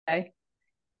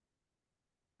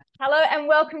Hello and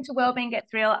welcome to Wellbeing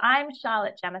Gets Real. I'm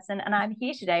Charlotte Jamison and I'm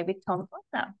here today with Tom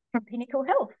Bosna from Pinnacle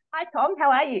Health. Hi Tom,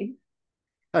 how are you?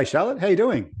 Hey Charlotte, how you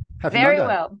doing? Happy Very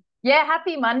Monday. well. Yeah,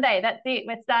 happy Monday. That's it.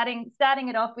 We're starting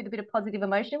it off with a bit of positive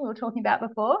emotion we were talking about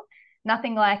before.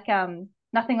 Nothing like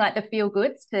nothing like the feel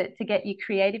goods to get you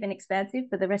creative and expansive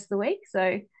for the rest of the week.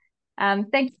 So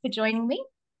thanks for joining me.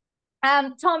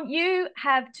 Tom, you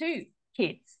have two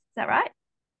kids, is that right?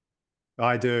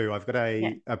 I do. I've got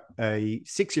Yeah. a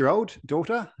 6-year-old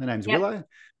daughter. Her name's Yep. Willow,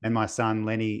 and my son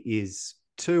Lenny is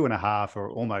 2.5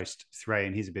 or almost 3,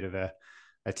 and he's a bit of a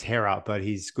terror, but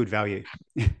he's good value.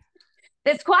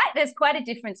 There's quite a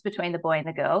difference between the boy and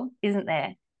the girl, isn't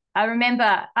there? I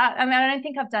remember. I mean, I don't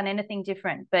think I've done anything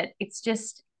different, but it's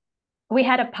just we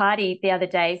had a party the other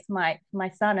day for my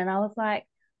son, and I was like,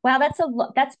 wow, that's a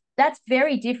lot. That's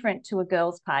very different to a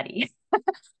girl's party.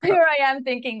 Here I am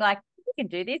thinking like we can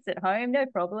do this at home, no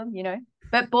problem.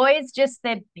 But boys just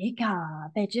they're bigger.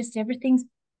 They're just everything's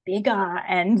bigger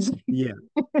and Yeah,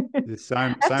 there's so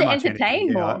have so to much energy. entertain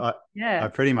Yeah, more. I Yeah.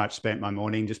 pretty much spent my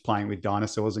morning just playing with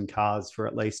dinosaurs and cars for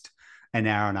at least an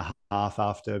hour and a half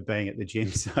after being at the gym.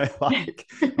 So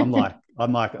I'm like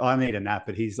I need a nap,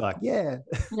 but he's like, yeah,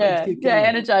 let's Yeah, keep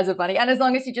yeah, going. Energizer Bunny. And as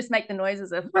long as you just make the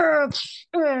noises of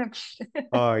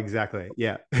Oh, exactly.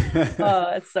 Yeah.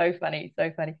 oh, it's so funny,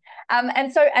 so funny.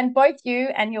 And both you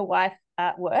and your wife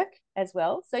work as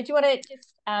well. So do you want to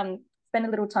just spend a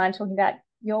little time talking about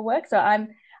your work? So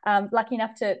I'm lucky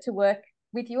enough to work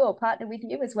with you or partner with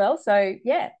you as well. So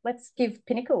yeah, let's give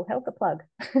Pinnacle Health a plug.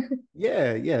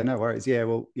 Yeah, no worries. Yeah,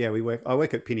 well, yeah, I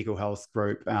work at Pinnacle Health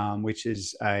Group, which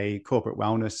is a corporate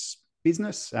wellness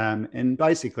business. And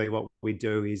basically what we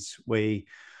do is we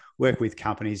work with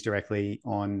companies directly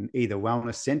on either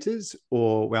wellness centers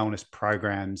or wellness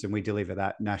programs, and we deliver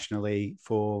that nationally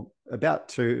for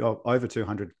over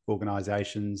 200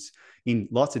 organizations in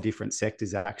lots of different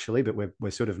sectors actually, but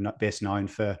we're sort of best known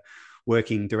for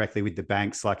working directly with the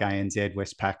banks like ANZ,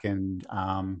 Westpac,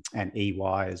 and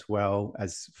EY as well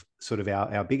as sort of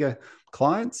our bigger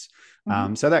clients.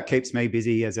 Mhm. So that keeps me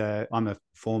busy. I'm a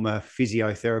former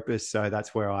physiotherapist, so that's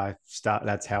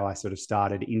how I sort of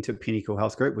started into Pinnacle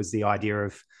Health Group. Was the idea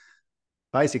of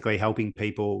basically helping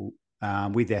people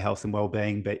with their health and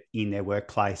well-being, but in their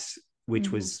workplace, which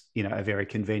Mhm. was a very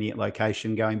convenient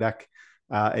location going back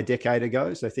a decade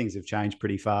ago. So things have changed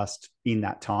pretty fast in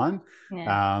that time.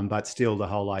 Yeah. But still, the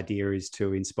whole idea is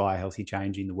to inspire healthy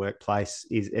change in the workplace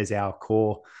is our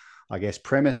core, I guess,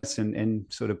 premise and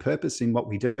sort of purpose in what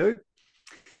we do.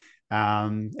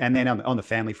 And then on the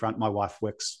family front, my wife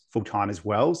works full time as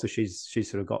well, so she's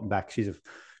sort of gotten back.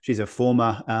 She's a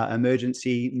former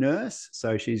emergency nurse,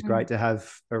 so she's great Mm. to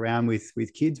have around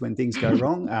with kids when things go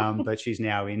wrong. But she's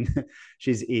now in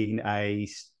she's in a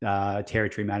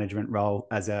territory management role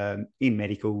in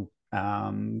medical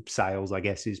sales, I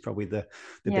guess, is probably the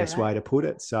Yeah, best right. way to put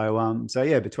it. So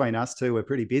yeah, between us two, we're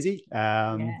pretty busy.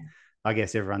 Yeah. I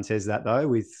guess everyone says that though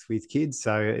with kids.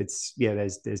 So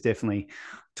there's definitely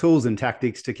tools and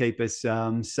tactics to keep us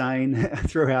sane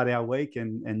throughout our week,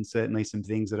 and certainly some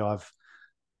things that I've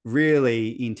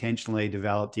really intentionally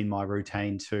developed in my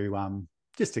routine to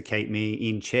just to keep me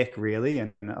in check, really.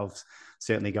 And I've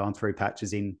certainly gone through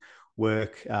patches in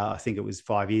work. I think it was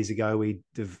 5 years ago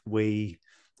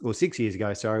or 6 years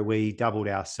ago, sorry, we doubled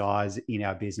our size in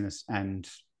our business and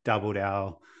doubled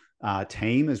our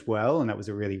team as well. And that was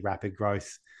a really rapid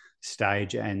growth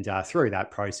stage. And through that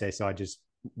process, I just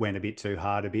went a bit too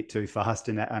hard, a bit too fast,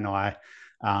 and I,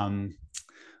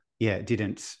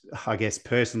 didn't. I guess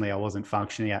personally, I wasn't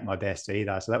functioning at my best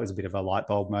either. So that was a bit of a light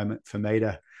bulb moment for me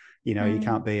to, you Mm.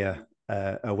 can't be a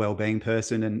well-being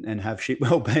person and have shit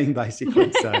well-being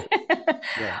basically. So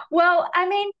yeah, Well, I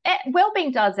mean,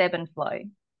 well-being does ebb and flow.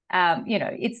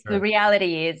 It's the true.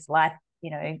 reality is life,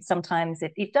 sometimes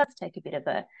it does take a bit of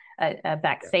a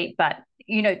back Yeah. seat, but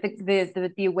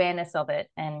the awareness of it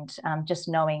and just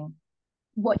knowing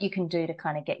what you can do to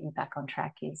kind of get you back on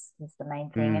track is the main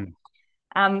thing.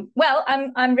 Mm. Well,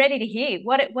 I'm ready to hear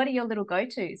what are your little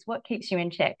go-tos? What keeps you in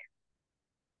check?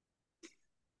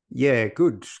 Yeah,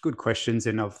 good questions,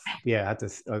 and I've had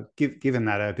to given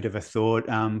that a bit of a thought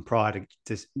prior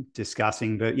to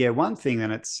discussing. But yeah, one thing,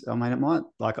 and I mean, it might,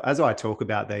 like, as I talk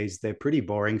about these, they're pretty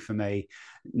boring for me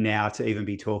now to even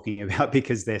be talking about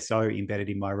because they're so embedded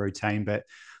in my routine. But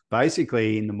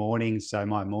basically, in the morning, so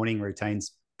my morning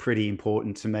routine's pretty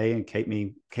important to me and keep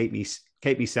me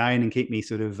sane and keep me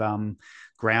sort of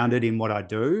grounded in what I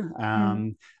do.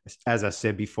 Mm. As I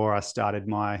said before, I started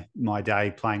my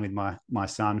day playing with my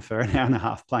son for an hour and a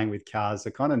half playing with cars.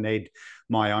 I kind of need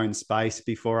my own space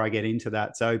before I get into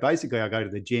that. So basically, I go to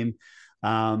the gym.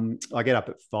 I get up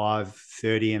at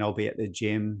 5:30 and I'll be at the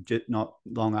gym just not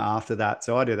long after that.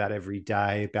 So I do that every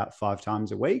day, about 5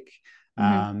 times a week.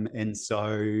 Mm-hmm. And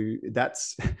so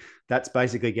that's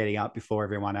basically getting up before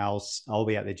everyone else. I'll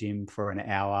be at the gym for an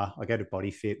hour. I go to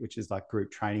Body Fit, which is like group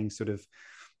training sort of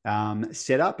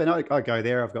set up, and I go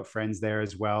there. I've got friends there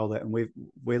as well, and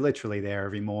we're literally there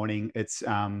every morning. It's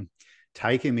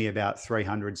taken me about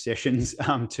 300 sessions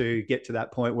to get to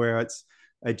that point where it's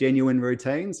a genuine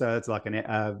routine. So it's like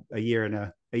a year and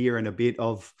a year and a bit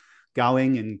of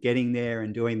going and getting there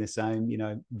and doing the same,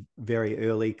 very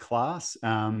early class.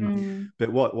 Mm.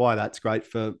 But why that's great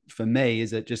for me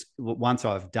is that just once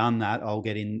I've done that, I'll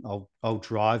get in, I'll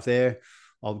drive there,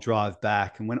 I'll drive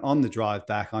back, and when on the drive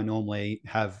back, I normally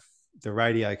have the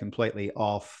radio completely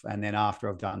off, and then after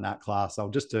I've done that class, I'll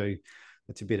just do.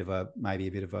 It's maybe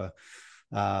a bit of a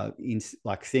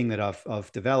like thing that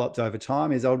I've developed over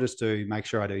time is I'll just make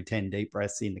sure I do 10 deep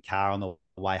breaths in the car on the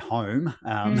way home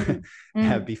Mm.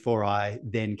 Mm. before I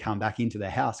then come back into the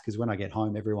house, because when I get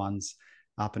home everyone's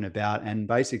up and about, and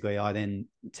basically I then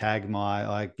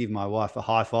I give my wife a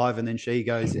high five, and then she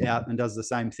goes out and does the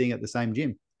same thing at the same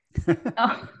gym.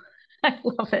 Oh, I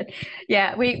love it.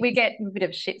 Yeah, we get a bit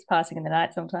of shits passing in the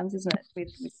night sometimes, isn't it, with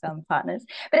some partners?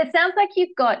 But it sounds like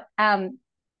you've got.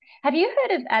 Have you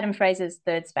heard of Adam Fraser's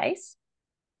third space?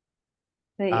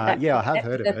 That Yeah, I have concept,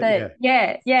 heard of the it. third.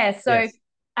 Yeah. Yeah, yeah. So, Yes.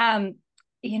 um,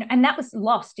 and that was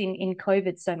lost in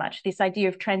COVID so much. This idea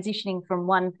of transitioning from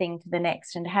one thing to the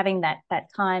next and having that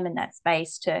time and that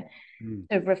space Mm.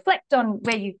 to reflect on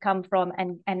where you've come from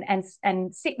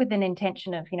and sit with an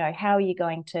intention of how are you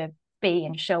going to be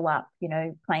and show up,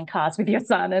 playing cards with your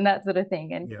son and that sort of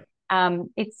thing. And Yeah.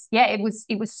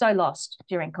 it was so lost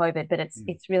during COVID, but it's Mm.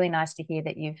 it's really nice to hear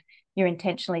that you're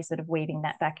intentionally sort of weaving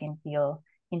that back into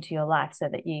your life so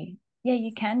that you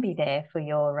can be there for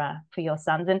your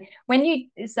sons. And when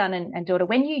you son and daughter,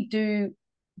 when you do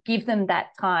give them that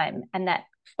time and that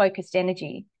focused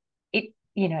energy, it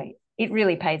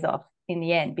really pays off in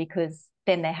the end, because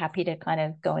then they're happy to kind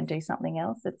of go and do something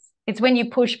else. It's when you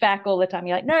push back all the time,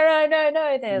 you're like, no, no, no,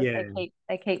 no. Yeah.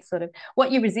 They keep sort of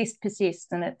what you resist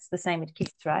persists, and it's the same with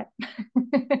kids, right?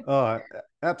 Oh,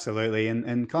 absolutely.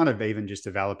 And kind of even just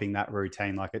developing that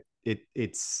routine. Like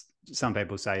it's some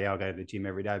people say, yeah, I'll go to the gym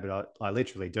every day, but I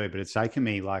literally do. But it's taken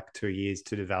me like 2 years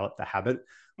to develop the habit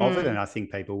of it. Mm, And I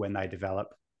think people, when they develop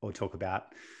or talk about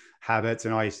habits,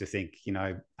 and I used to think,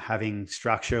 having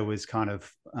structure was kind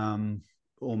of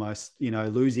almost,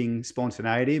 losing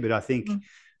spontaneity. But I think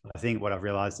what I've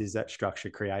realized is that structure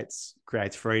creates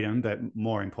freedom, but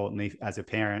more importantly, as a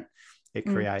parent, it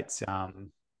mm, creates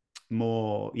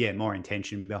more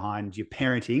intention behind your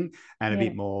parenting, and a yeah.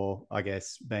 bit more, I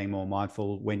guess, being more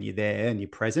mindful when you're there and you're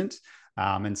present.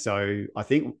 And so I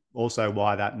think also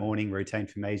why that morning routine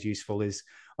for me is useful is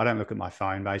I don't look at my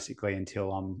phone basically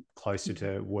until I'm closer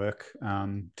to work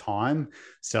time.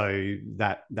 So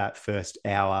that first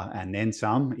hour and then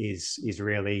some is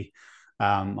really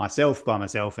myself by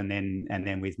myself, and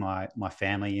then with my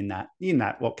family in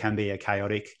that what can be a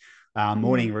chaotic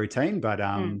morning Mm, routine. But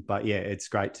mm. but yeah, it's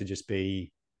great to just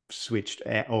be switched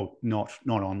or not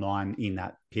online in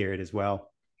that period as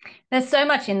well. There's so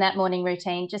much in that morning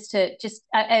routine. It's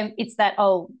that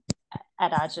old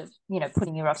adage of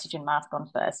putting your oxygen mask on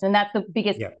first, and that's the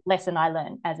biggest Yeah. lesson I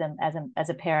learned as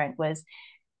a parent was,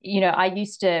 I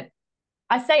used to,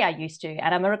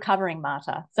 and I'm a recovering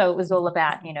martyr. So it was all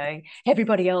about,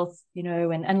 everybody else,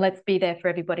 and let's be there for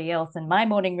everybody else. And my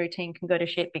morning routine can go to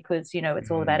shit because, it's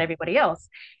all about Mm. everybody else.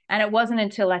 And it wasn't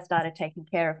until I started taking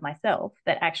care of myself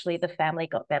that actually the family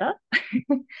got better.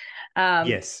 um,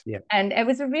 Yes. Yeah. and it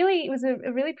was a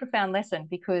really profound lesson,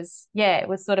 because it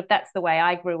was sort of, that's the way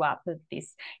I grew up, of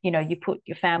this, you put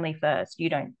your family first. You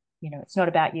don't, it's not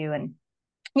about you. And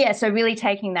so really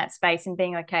taking that space and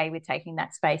being okay with taking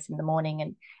that space in the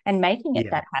morning and making it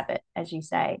Yeah. that habit, as you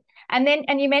say. And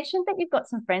you mentioned that you've got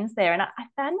some friends there, and I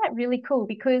found that really cool,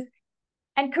 because,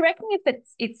 and correct me if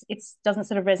it's doesn't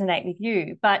sort of resonate with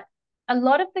you, but a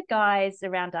lot of the guys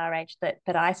around our age that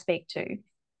I speak to,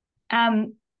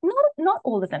 not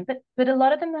all of them, but a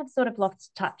lot of them have sort of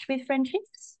lost touch with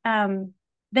friendships.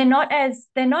 They're not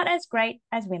as great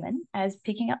as women as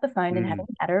picking up the phone and having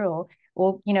Mm. a chatter,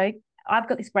 or I've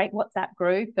got this great WhatsApp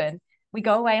group, and we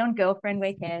go away on girlfriend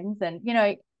weekends, and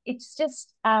it's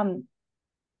just I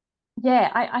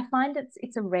find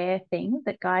it's a rare thing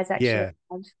that guys actually Yeah.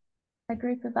 have a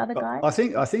group of other guys.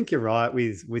 I think you're right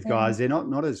with Yeah. guys. They're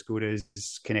not as good as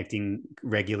connecting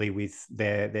regularly with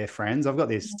their friends. I've got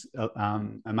this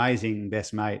amazing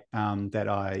best mate that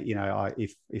I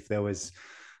if there was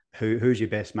who's your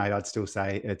best mate, I'd still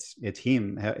say it's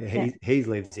him. Yeah. He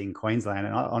lives in Queensland,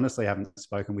 and I honestly haven't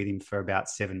spoken with him for about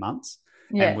 7 months.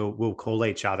 And Yeah. we'll call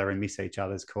each other and miss each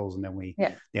other's calls, and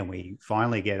Yeah. then we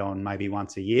finally get on maybe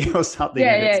once a year or something.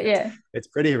 Yeah. And Yeah. Yeah. it's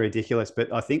pretty ridiculous.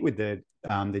 But I think with the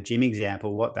gym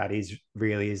example, what that is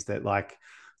really is that, like,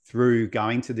 through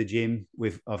going to the gym,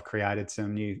 I've created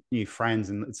some new friends,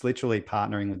 and it's literally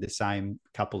partnering with the same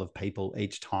couple of people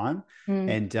each time. Mm,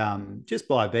 And just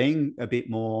by being a bit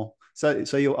more,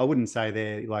 I wouldn't say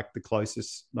they're like the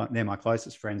closest, like they're my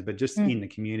closest friends, but just in mm, the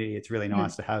community, it's really mm.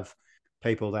 nice to have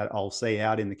people that I'll see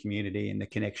out in the community, and the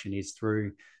connection is Yeah.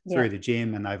 through the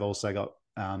gym, and they've also got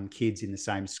kids in the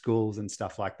same schools and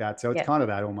stuff like that. So it's Yeah. kind of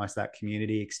that, almost that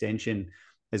community extension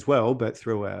as well, but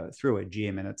through a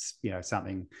gym. And it's,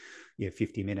 something,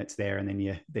 50 minutes there, and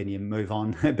then you move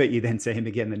on, but you then see him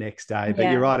again the next day. But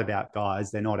you're Yeah. right about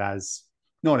guys; they're not as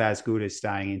good as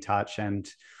staying in touch. And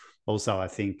also, I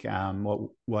think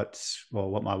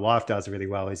what my wife does really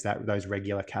well is that those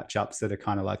regular catch ups that are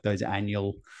kind of like those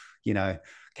annual, you know,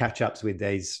 catch ups with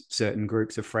these certain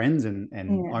groups of friends. And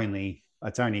Yeah. only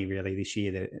it's only really this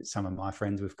year that some of my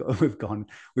friends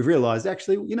we've realized,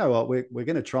 actually, you know what, we're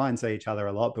going to try and see each other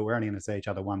a lot, but we're only going to see each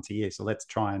other once a year, so let's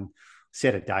try and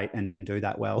set a date and do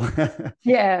that well.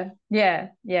 Yeah, yeah,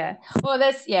 yeah. Well,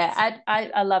 that's yeah.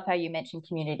 I love how you mentioned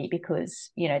community because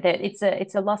that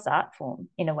it's a lost art form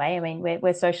in a way. I mean,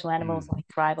 we're social animals Mm, and we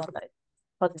thrive on those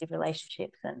positive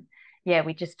relationships, and yeah,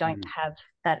 we just don't mm, have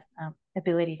that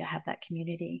ability to have that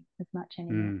community as much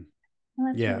anymore. mm. Well,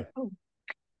 that's Yeah. really cool.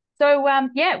 So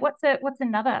yeah, what's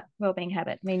another well-being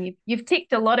habit? I mean, you've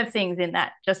ticked a lot of things in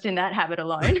that just in that habit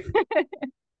alone.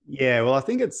 Yeah, well, I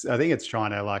think it's trying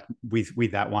to, like,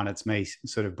 with that one, it's me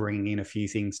sort of bringing in a few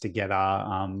things together.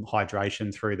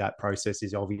 Hydration through that process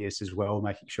is obvious as well,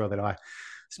 making sure that I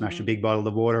smash a Mm, big bottle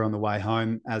of water on the way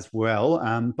home as well.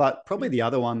 But probably mm, the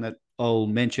other one that I'll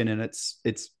mention, and it's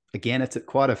again, it's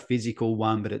quite a physical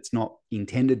one, but it's not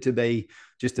intended to be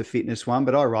just a fitness one.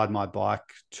 But I ride my bike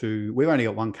to. We've only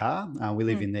got one car. We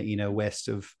live mm, in the inner west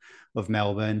of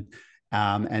Melbourne.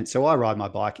 And so I ride my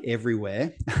bike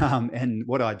everywhere. And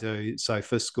what I do, so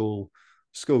for school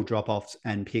drop-offs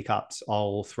and pickups,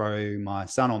 I'll throw my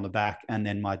son on the back, and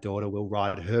then my daughter will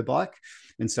ride her bike.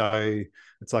 And so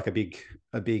it's like a big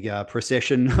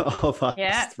procession of us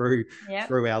yeah, through yeah.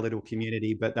 through our little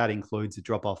community. But that includes a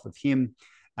drop-off of him,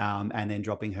 and then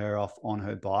dropping her off on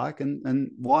her bike.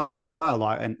 And why I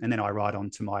like, and then I ride on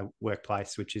to my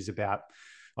workplace, which is about,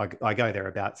 I go there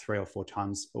about 3 or 4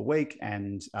 times a week,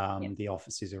 and Yeah. the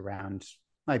office is around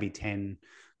maybe 10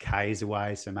 k's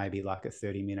away, so maybe like a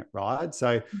 30-minute ride.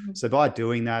 So Mhm. so by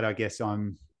doing that, I guess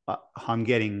I'm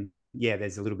getting, yeah,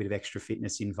 there's a little bit of extra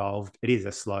fitness involved. It is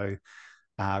a slow,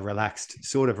 relaxed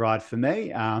sort of ride for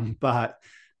me, but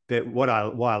why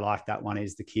I like that one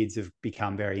is the kids have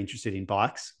become very interested in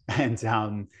bikes, and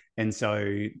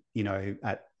so,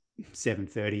 at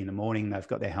 7:30 in the morning, they've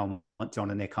got their helmets on,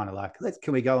 and they're kind of like,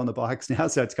 can we go on the bikes now?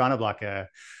 So it's kind of like a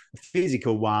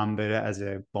physical one, but as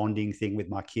a bonding thing with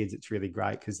my kids, it's really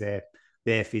great because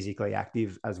they're physically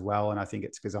active as well. And I think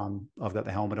it's because I've got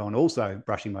the helmet on, also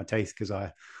brushing my teeth, because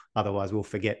I otherwise will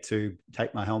forget to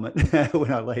take my helmet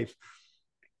when I leave.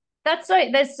 That's so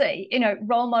there's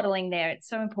role modeling there. It's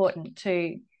so important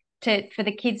to for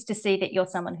the kids to see that you're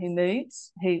someone who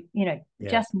moves, who Yeah.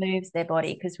 just moves their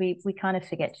body, because we kind of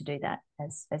forget to do that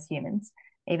as humans,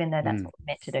 even though that's Mm. what we're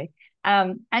meant to do.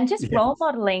 And just Yeah. role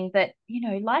modeling that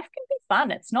life can be fun.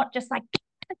 It's not just like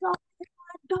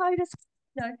go just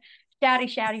shouty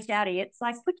shouty shouty. It's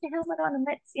like put your helmet on and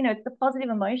let's it's the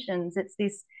positive emotions. It's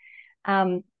this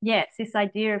yeah, it's this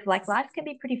idea of like life can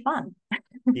be pretty fun.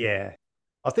 Yeah.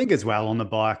 I think as well on the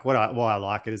bike, why I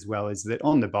like it as well is that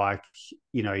on the bike,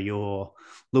 you're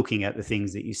looking at the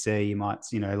things that you see. You might,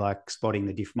 like spotting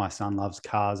the diff. My son loves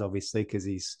cars, obviously, because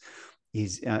he's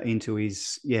into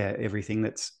his, yeah, everything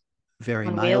that's very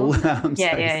On male. wheels.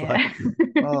 Yeah, So he's like, yeah,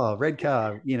 yeah. oh, red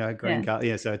car, green Yeah. car.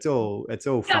 Yeah. So it's all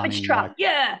fun Garbage in, like, truck,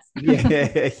 yes.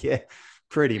 yeah, yeah,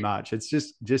 pretty much. It's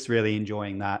just really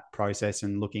enjoying that process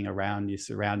and looking around your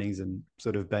surroundings and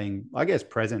sort of being, I guess,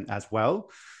 present as well.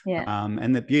 Yeah,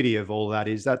 And the beauty of all that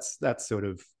is that's sort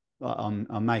of,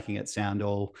 I'm making it sound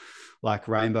all like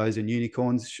rainbows and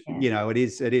unicorns. yeah.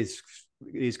 It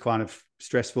is kind of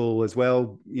stressful as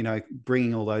well,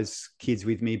 bringing all those kids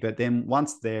with me. But then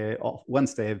once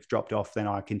they've dropped off, then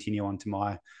I continue on to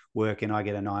my work, and I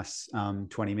get a nice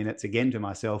 20 minutes again to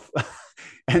myself.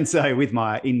 And so in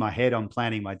my head, I'm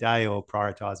planning my day or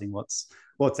prioritizing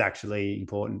what's actually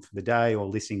important for the day, or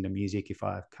listening to music if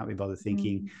I can't be bothered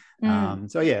thinking. Mm,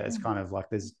 mm, So yeah, it's kind of like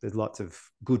there's lots of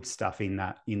good stuff in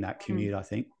that commute, mm. I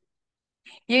think.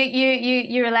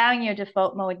 You're allowing your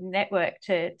default mode network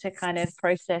to kind of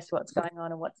process what's going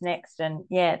on and what's next. And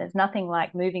yeah, there's nothing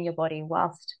like moving your body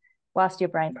whilst your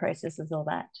brain processes all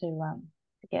that to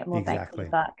get more bang for your Exactly.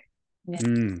 buck. Yeah.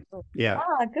 Yeah.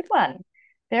 Ah, good one.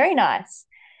 Very nice.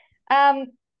 Um,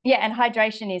 yeah, and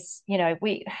hydration is,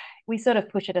 we sort of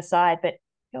push it aside, but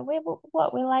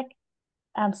we're like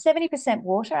 70%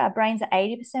 water. Our brains are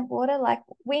 80% water. Like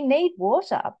we need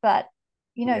water, but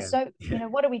Yeah. so Yeah.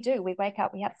 what do? We wake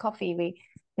up, we have coffee. We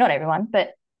not everyone,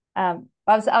 but I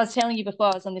was telling you before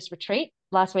I was on this retreat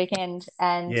last weekend,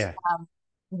 and Yeah.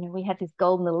 we had this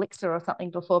golden elixir or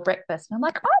something before breakfast, and I'm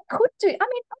like, I could do. I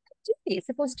mean, I could do this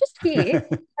if it was just here.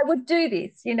 I would do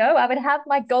this. I would have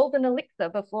my golden elixir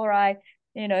before I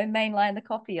mainline the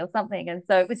coffee or something. And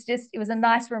so it was a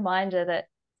nice reminder that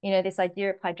this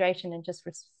idea of hydration and just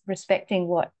respecting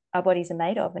what our bodies are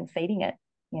made of and feeding it,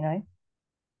 you know,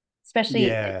 especially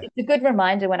Yeah. it's a good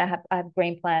reminder when I have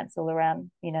green plants all around,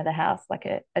 the house, like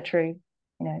a true,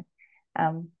 you know,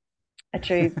 um, a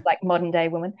true like modern day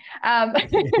woman. Yeah.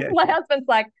 My husband's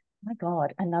like, oh my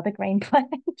God, another green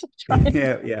plant.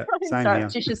 Yeah. Yeah. Try and Same here.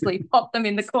 surreptitiously pop them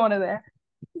in the corner there.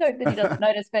 No, that he doesn't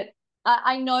notice, but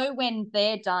I know when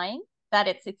they're dying that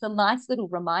it's a nice little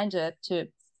reminder to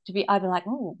be either like,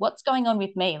 oh, what's going on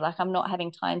with me? Like I'm not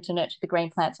having time to nurture the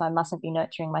green plant, so I mustn't be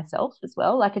nurturing myself as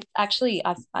well. Like it's actually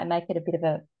I make it a bit of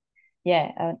a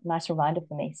nice reminder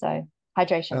for me. So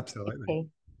hydration is Absolutely. key.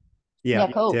 Yeah,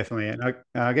 Yeah, cool. definitely. And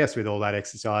I guess with all that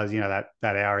exercise, that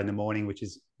hour in the morning, which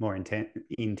is more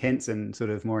intense and sort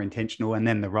of more intentional, and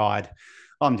then the ride,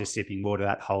 I'm just sipping water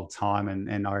that whole time,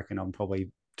 and I reckon I'm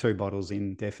probably 2 bottles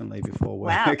in definitely before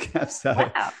Wow. work.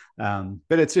 So, Wow.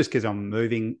 but it's just because I'm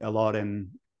moving a lot, and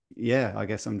yeah, I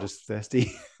guess I'm just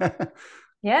thirsty.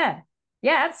 Yeah.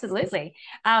 Yeah, absolutely.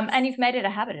 And you've made it a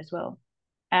habit as well.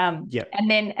 Yep. And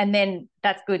then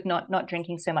that's good, not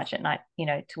drinking so much at night,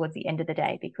 towards the end of the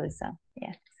day because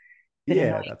yeah, bit Yeah,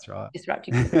 annoying, that's right.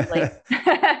 disrupting people's sleep.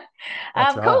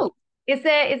 That's right. Cool. Is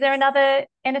there another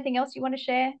anything else you want to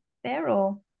share there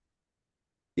or?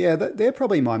 Yeah, they're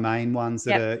probably my main ones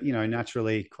that Yep. are,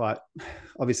 naturally quite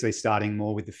obviously starting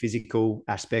more with the physical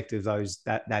aspect of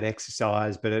that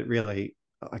exercise, but it really,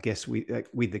 I guess,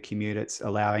 with the commute, it's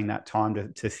allowing that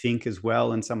time to think as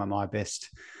well. And some of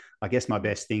I guess my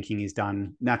best thinking is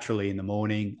done naturally in the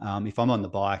morning. If I'm on the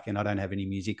bike and I don't have any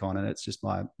music on and it's just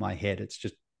my head, it's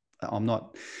just I'm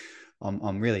not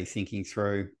I'm really thinking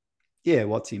through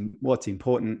what's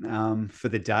important for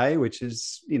the day, which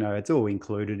is it's all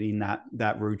included in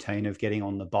that routine of getting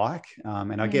on the bike,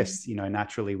 and I Mm, guess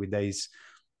naturally with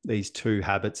these two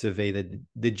habits of either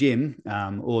the gym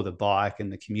or the bike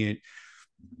and the commute,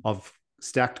 I've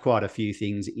stacked quite a few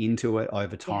things into it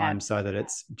over you have. time so that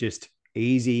it's just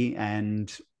easy,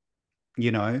 and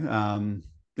you know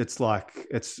it's like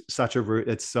it's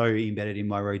so embedded in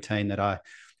my routine that I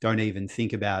don't even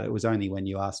think about it. It was only when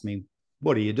you asked me,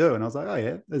 what do you do? And I was like, oh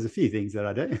yeah, there's a few things that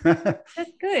I do.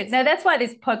 That's good. Now that's why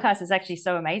this podcast is actually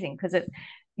so amazing because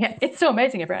it's so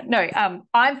amazing, everyone. No,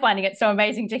 I'm finding it so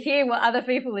amazing to hear what other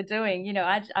people are doing.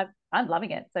 I'm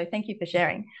loving it. So thank you for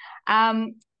sharing.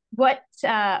 Um, what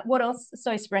else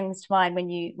so springs to mind when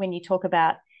you talk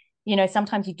about,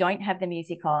 sometimes you don't have the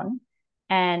music on,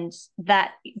 and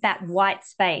that white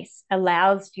space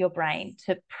allows your brain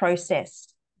to process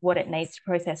what it needs to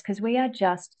process because we are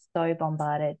just so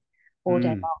bombarded all day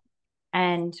Mm. long.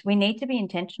 And we need to be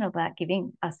intentional about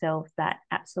giving ourselves that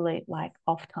absolute like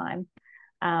off time.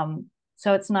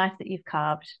 So it's nice that you've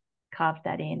carved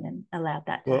that in and allowed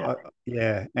that to Well, happen.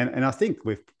 yeah, and I think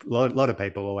with a lot of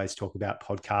people always talk about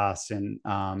podcasts, and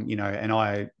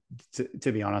and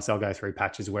to be honest, I'll go through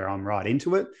patches where I'm right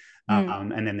into it,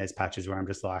 Mm, and then there's patches where I'm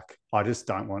just like, I just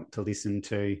don't want to listen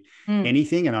to mm.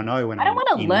 anything, and I know when I don't I'm want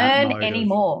to in that learn mode of,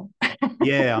 anymore.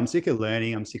 yeah, I'm sick of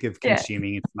learning. I'm sick of Yeah.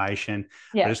 consuming information.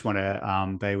 I Yeah. just want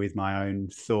to be with my own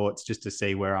thoughts, just to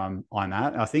see where I'm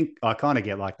at. I think I kind of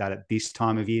get like that at this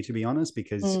time of year, to be honest,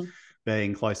 because Mm,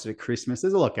 being closer to Christmas,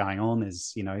 there's a lot going on.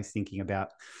 There's thinking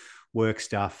about work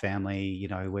stuff, family.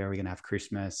 Where are we going to have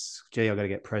Christmas? Gee, I've got to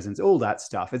get presents. All that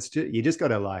stuff. It's just, you just got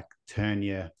to like turn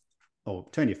your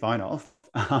phone off,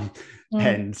 mm.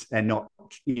 and not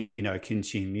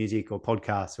consume music or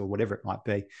podcasts or whatever it might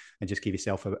be, and just give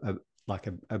yourself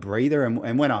a breather.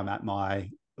 And when I'm at my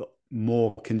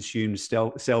more consumed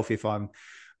self, if I'm,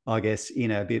 I guess,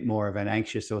 in a bit more of an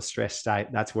anxious or stressed state,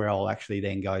 that's where I'll actually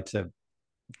then go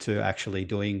to actually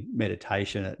doing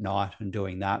meditation at night and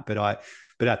doing that. But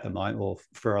at the moment, or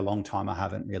for a long time, I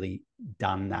haven't really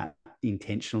done that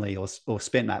intentionally, or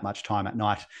spent that much time at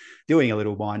night doing a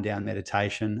little wind down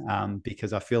meditation,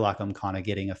 because I feel like I'm kind of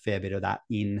getting a fair bit of that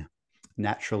in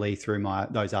naturally through my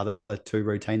those other two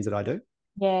routines that I do.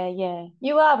 Yeah, yeah.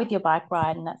 You are with your bike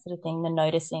ride and that sort of thing, the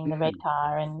noticing, the red Mm.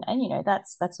 car, and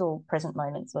that's all present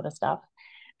moment sort of stuff.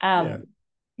 Yeah. Um,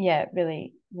 yeah,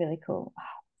 really, really cool.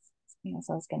 Something else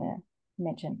I was going to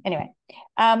mention. Anyway,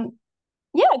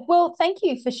 yeah. Well, thank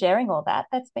you for sharing all that.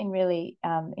 That's been really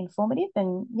informative,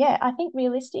 and yeah, I think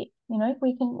realistic.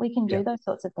 We can Yeah. do those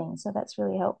sorts of things, so that's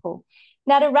really helpful.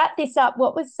 Now, to wrap this up,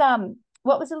 what was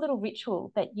a little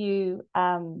ritual that you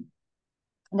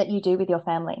do with your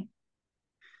family?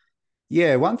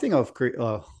 Yeah, one thing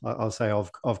I'll say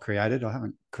I've created. I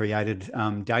haven't created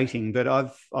dating, but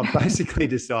I've basically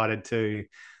decided to.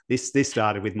 This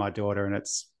started with my daughter, and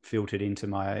it's filtered into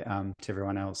my to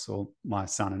everyone else, or my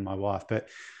son and my wife. But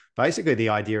basically, the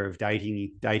idea of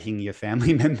dating your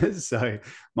family members. So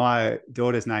my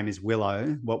daughter's name is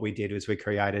Willow. What we did was we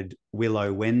created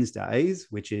Willow Wednesdays,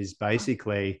 which is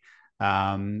basically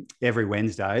every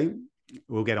Wednesday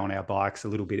we'll get on our bikes a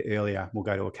little bit earlier. We'll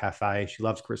go to a cafe. She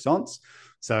loves croissants.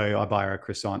 So I buy her a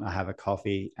croissant, I have a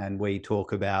coffee, and we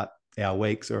talk about our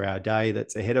weeks or our day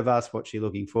that's ahead of us, what she's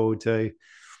looking forward to,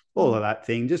 all of Mm. that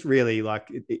thing. Just really like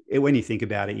when you think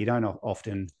about it, you don't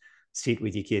often sit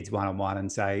with your kids one on one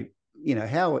and say,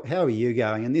 how are you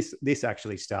going? And this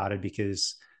actually started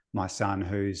because my son,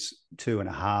 who's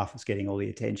 2.5, is getting all the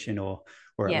attention, or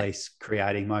at Yeah, least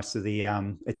creating most of the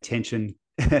attention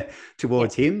yeah,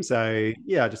 towards him. So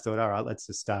yeah, I just thought, all right, let's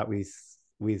just start with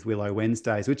Willow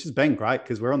Wednesdays, which has been great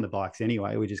because we're on the bikes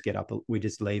anyway. We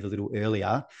just leave a little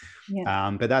earlier.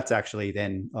 yeah, But that's actually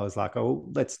then I was like, oh,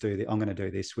 let's do this. I'm going to do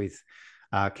this with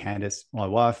Candace, my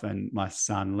wife, and my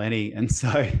son Lenny. And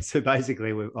so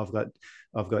basically, I've got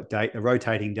a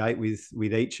rotating date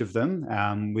with each of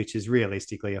them, which is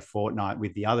realistically a fortnight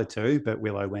with the other two. But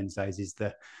Willow Wednesdays is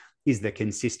the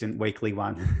consistent weekly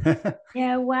one.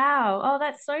 yeah. Wow. Oh,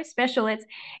 that's so special.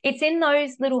 It's in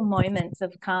those little moments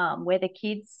of calm where the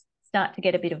kids start to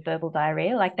get a bit of verbal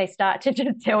diarrhea. Like they start to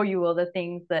just tell you all the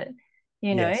things that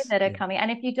Yes. that are Yeah. coming.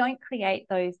 And if you don't create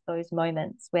those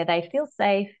moments where they feel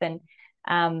safe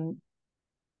um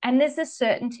and there's a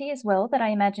certainty as well that I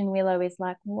imagine Willow is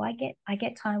like, well, I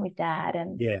get time with dad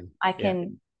and Yeah. I Yeah.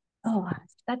 can. Oh,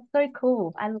 that's so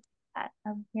cool. I love that.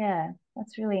 Yeah,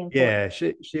 that's really important. Yeah,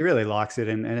 she really likes it,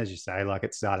 and as you say, like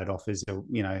it started off as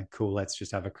a cool, let's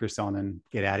just have a croissant and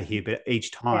get out of here. But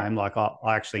each Yeah. time, like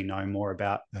I actually know more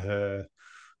about her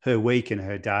week and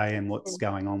her day and what's Mm.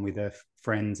 going on with her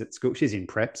friends at school. She's in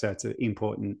prep, so it's an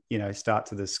important start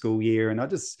to the school year, and I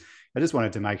just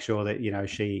wanted to make sure that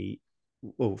she,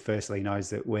 well, firstly knows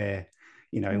that we're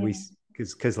we, Yeah.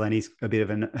 because Lenny's a bit of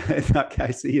an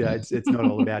nutcase. It's not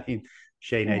all about him.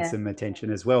 She needs Yeah. some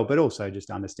attention as well, but also just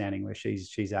understanding where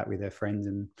she's at with her friends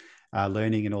and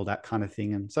learning and all that kind of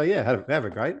thing. And so yeah, have a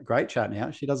great chat now.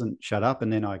 She doesn't shut up,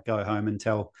 and then I go home and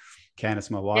tell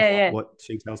Candice, my Yeah, wife, yeah. what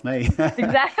she tells me.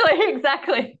 Exactly,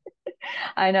 exactly.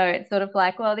 I know it's sort of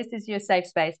like, well, this is your safe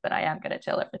space, but I am going to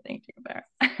tell everything to you,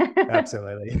 Barry.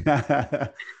 Absolutely.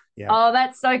 Yeah, Oh,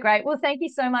 that's so great. Well, thank you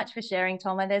so much for sharing,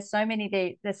 Tom. And there's so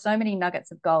many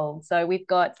nuggets of gold. So we've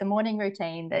got the morning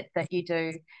routine that you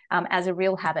do as a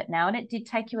real habit now, and it did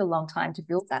take you a long time to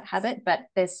build that habit, but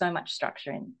there's so much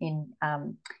structure in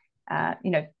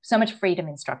so much freedom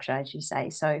in structure, as you say.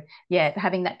 So yeah,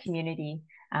 having that community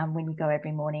when you go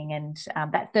every morning, and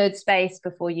that third space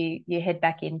before you head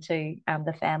back into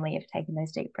the family of taking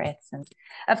those deep breaths, and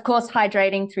of course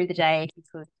hydrating through the day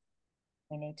because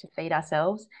we need to feed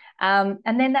ourselves. And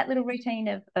then that little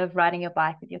routine of riding your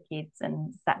bike with your kids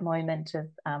and that moment of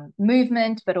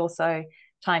movement, but also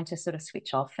time to sort of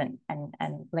switch off and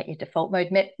let your default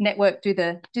mode network do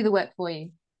the work for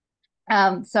you.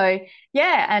 So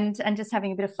yeah, and just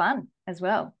having a bit of fun as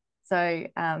well. So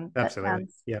that absolutely.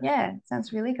 sounds Yeah. yeah,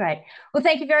 sounds really great. Well,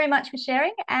 thank you very much for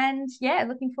sharing, and yeah,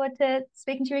 looking forward to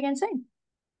speaking to you again soon.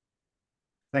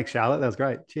 Thanks, Charlotte. That was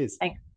great. Cheers. Thanks.